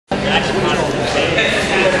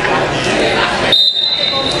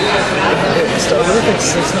Started with like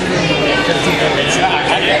 650 minutes.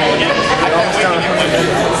 I almost down 100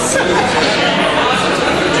 minutes.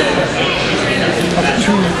 Up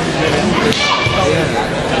 2 minutes.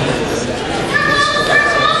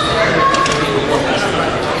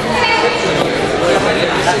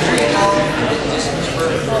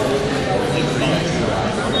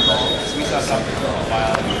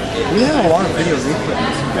 We have a lot of video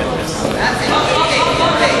replays.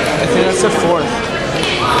 I think that's the 4th.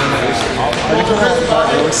 Every time I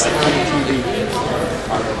was on TV,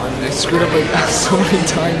 I screwed up like so many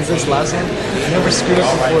times this last one. I never screwed up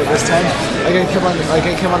before. This time, like I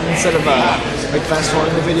came on instead of like fast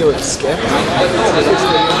forwarding the video, it skipped. So the next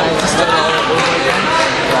video, I had to start all over again.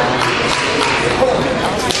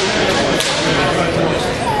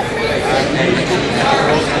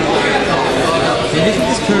 Do you think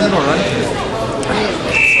this pyramid will run?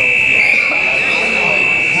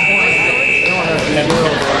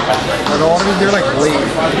 I don't want to be there like late.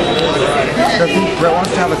 I think Brett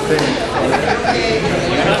wants to have a thing.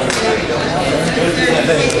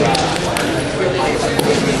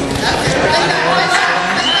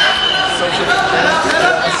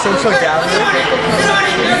 Social gathering.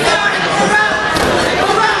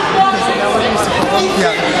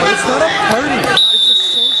 Yeah, but it's not a party. It's a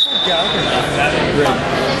social gathering.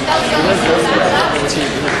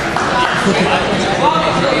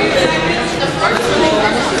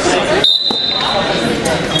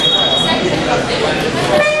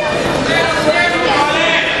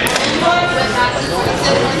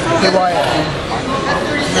 Hey Wyatt.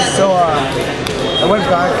 So I went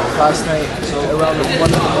back last night around 1 in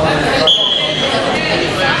the morning.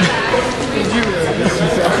 Did you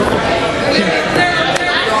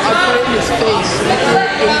I put it in his face.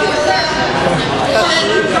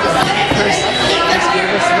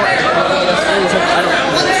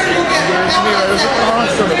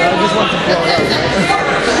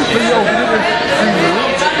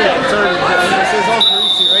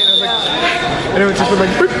 And it was just like,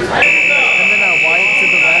 and then Wyatt did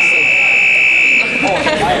the rest,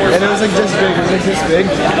 and it was like this big, it was like this big,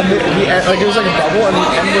 and the end, like it was like a bubble, and the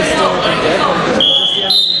end was still like dead, but just the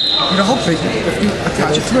end. You know how big? If you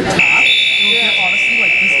attach it to a tap, it'll get honestly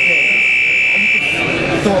like this big, and you can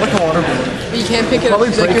throw it like a water balloon. But you can't pick it up,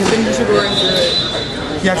 like your fingers are going through it.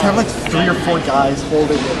 You have to have like 3 or 4 guys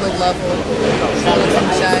holding it. Like level.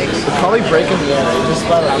 Shags. It'll probably break in the air. Just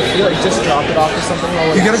let it. You like just drop it off or something.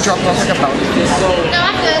 You gotta drop it off like a fountain. No,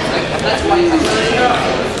 I'm good.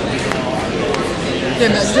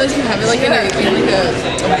 Yeah, imagine like you have it like in a bowl and you have it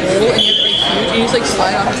like huge and you just like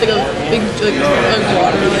slide off. It's like a big like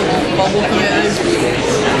water like bubble coming out.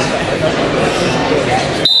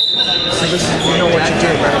 So this is, you know what you're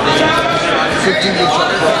doing, right? 15 to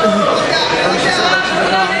jump.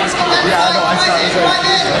 Yeah, I know, I thought it was like,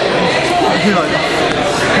 you're like,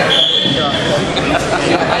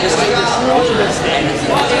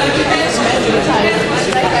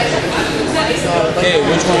 okay,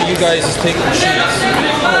 which one of you guys is taking the sheets?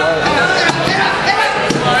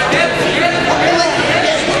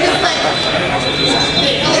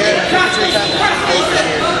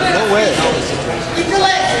 no way.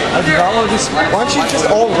 I do not want to just, why don't you just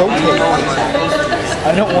all rotate?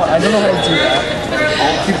 I don't know how to do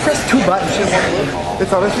that. You press 2 buttons.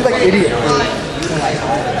 It's honestly like idiot.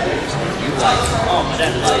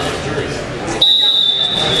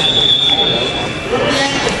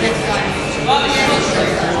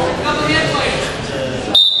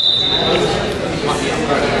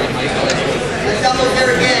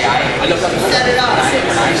 Set it up.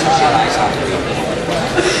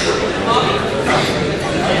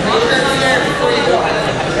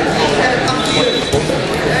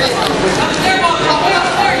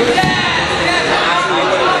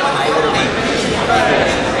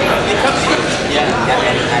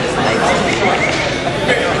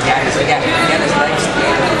 Yeah.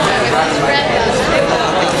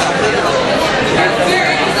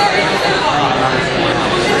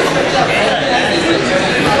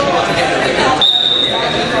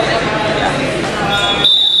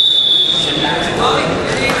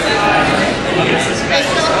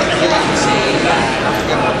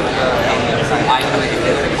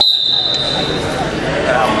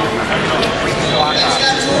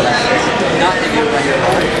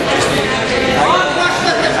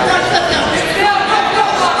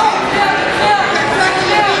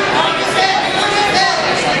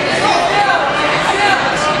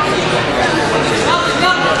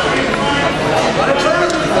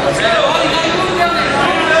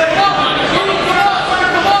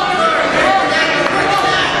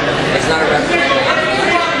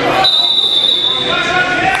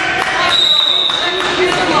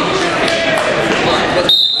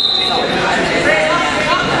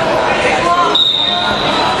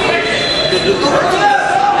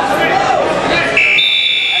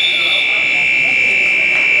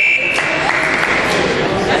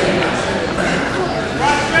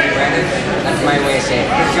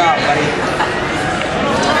 Good job, buddy.